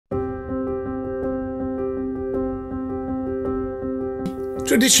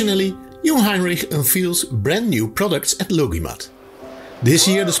Traditionally, Jungheinrich unveils brand new products at LogiMAT. This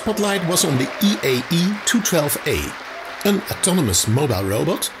year the spotlight was on the EAE212A, an autonomous mobile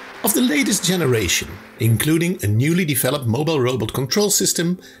robot of the latest generation, including a newly developed mobile robot control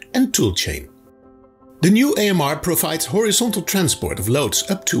system and toolchain. The new AMR provides horizontal transport of loads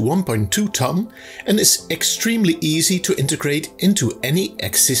up to 1.2 ton and is extremely easy to integrate into any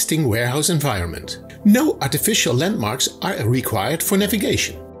existing warehouse environment. No artificial landmarks are required for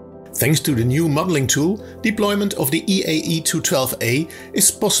navigation. Thanks to the new modeling tool, deployment of the EAE212A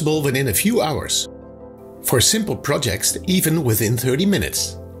is possible within a few hours. For simple projects, even within 30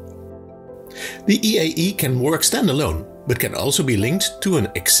 minutes. The EAE can work standalone, but can also be linked to an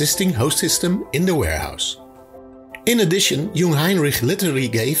existing host system in the warehouse. In addition, Jungheinrich literally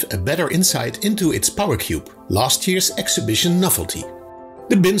gave a better insight into its Power Cube, last year's exhibition novelty.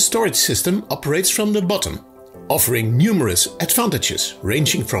 The bin storage system operates from the bottom, offering numerous advantages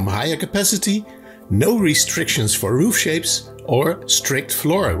ranging from higher capacity, no restrictions for roof shapes or strict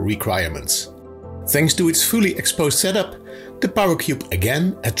floor requirements. Thanks to its fully exposed setup, the Power Cube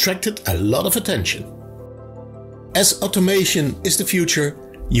again attracted a lot of attention. As automation is the future,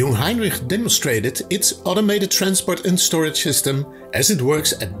 Jungheinrich demonstrated its automated transport and storage system as it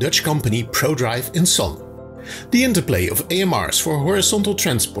works at Dutch company ProDrive in Son. The interplay of AMRs for horizontal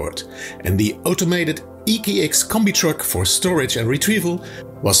transport and the automated EKX combi truck for storage and retrieval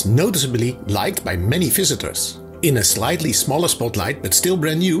was noticeably liked by many visitors. In a slightly smaller spotlight but still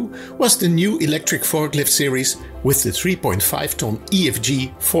brand new was the new electric forklift series with the 3.5 ton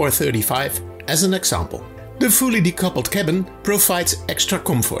EFG 435 as an example. The fully decoupled cabin provides extra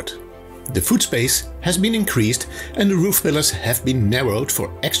comfort. The foot space has been increased and the roof pillars have been narrowed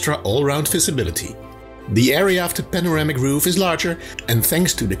for extra all-round visibility. The area of the panoramic roof is larger and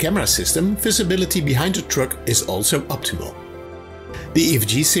thanks to the camera system, visibility behind the truck is also optimal. The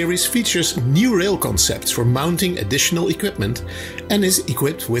EFG series features new rail concepts for mounting additional equipment and is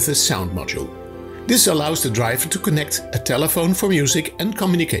equipped with a sound module. This allows the driver to connect a telephone for music and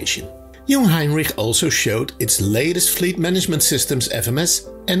communication. Jungheinrich also showed its latest fleet management systems FMS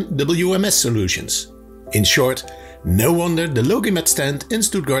and WMS solutions. In short, no wonder the LogiMAT stand in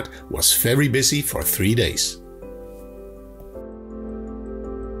Stuttgart was very busy for 3 days.